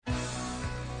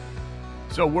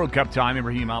So World Cup time,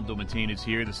 Ibrahim Abdul-Matin is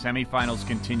here. The semifinals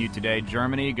continue today.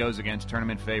 Germany goes against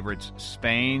tournament favorites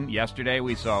Spain. Yesterday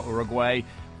we saw Uruguay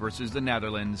versus the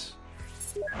Netherlands.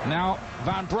 Now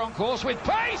Van Bronckhorst with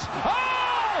pace.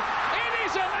 Oh! It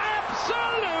is an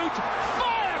absolute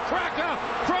firecracker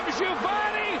from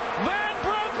Giovanni Van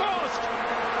Bronckhorst.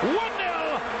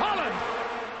 1-0 Holland.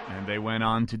 And they went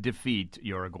on to defeat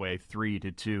Uruguay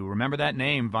 3-2. Remember that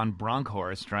name, Van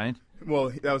Bronckhorst, right?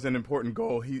 Well, that was an important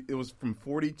goal. It was from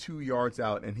 42 yards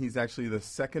out, and he's actually the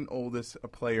second oldest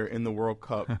player in the World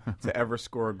Cup to ever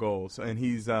score a goal. So, and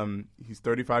he's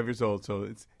 35 years old, so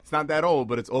it's not that old,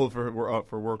 but it's old for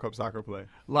World Cup soccer play.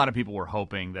 A lot of people were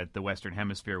hoping that the Western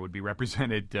Hemisphere would be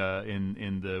represented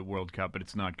in the World Cup, but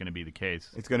it's not going to be the case.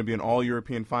 It's going to be an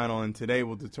all-European final, and today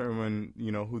will determine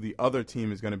who the other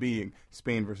team is going to be,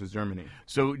 Spain versus Germany.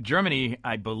 So Germany,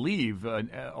 I believe,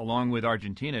 along with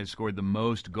Argentina, has scored the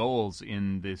most goals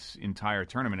in this entire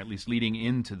tournament, at least leading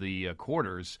into the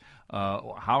quarters.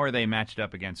 How are they matched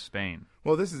up against Spain?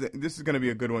 Well, this is going to be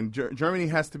a good one. Germany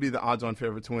has to be the odds-on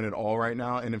favorite to win it all right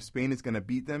now, and if Spain is going to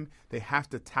beat them, they have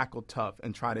to tackle tough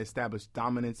and try to establish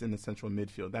dominance in the central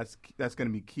midfield. That's going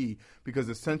to be key because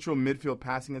the central midfield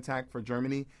passing attack for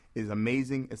Germany is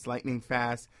amazing. It's lightning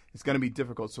fast. It's going to be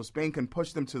difficult. So Spain can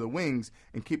push them to the wings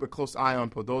and keep a close eye on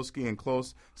Podolski and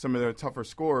close some of their tougher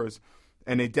scorers.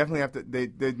 And they definitely have to.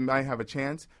 They might have a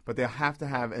chance, but they'll have to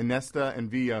have Iniesta and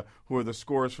Villa, who are the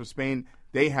scorers for Spain.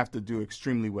 They have to do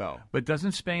extremely well. But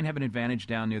doesn't Spain have an advantage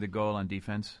down near the goal on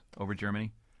defense over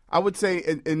Germany? I would say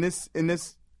in this.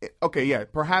 Okay, yeah,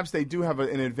 perhaps they do have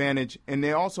an advantage, and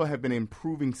they also have been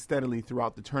improving steadily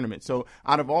throughout the tournament. So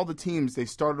out of all the teams, they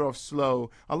started off slow.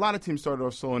 A lot of teams started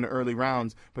off slow in the early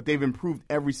rounds, but they've improved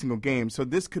every single game. So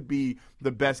this could be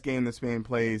the best game that Spain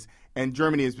plays, and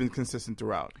Germany has been consistent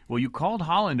throughout. Well, you called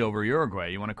Holland over Uruguay.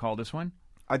 You want to call this one?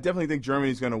 I definitely think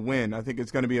Germany's going to win. I think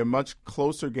it's going to be a much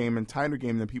closer game and tighter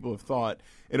game than people have thought.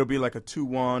 It'll be like a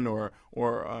 2-1 or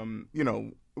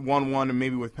 1-1 and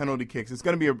maybe with penalty kicks. It's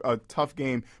going to be a tough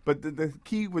game. But the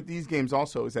key with these games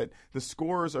also is that the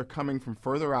scorers are coming from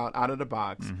further out of the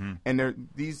box, and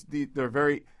they're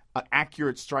very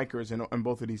accurate strikers in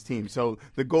both of these teams. So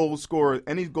the goal scored,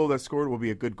 any goal that's scored will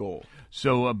be a good goal.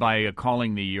 So by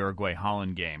calling the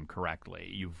Uruguay-Holland game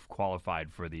correctly, you've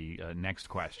qualified for the next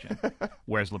question.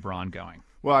 Where's LeBron going?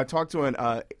 Well, I talked to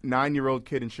a 9-year-old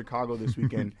kid in Chicago this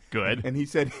weekend. Good. And he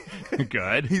said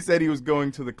Good. He said he was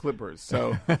going to the Clippers.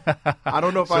 So I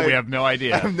don't know if we have no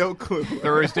idea. I have no clue.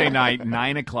 Thursday night,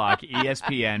 9 o'clock,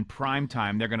 ESPN, prime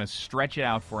time. They're going to stretch it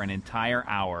out for an entire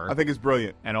hour. I think it's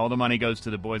brilliant. And all the money goes to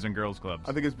the Boys and Girls Clubs.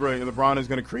 I think it's brilliant. LeBron is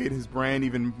going to create his brand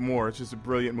even more. It's just a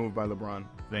brilliant move by LeBron.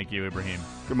 Thank you, Ibrahim.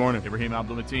 Good morning. Ibrahim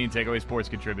Abdul-Matin, Takeaway Sports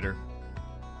contributor.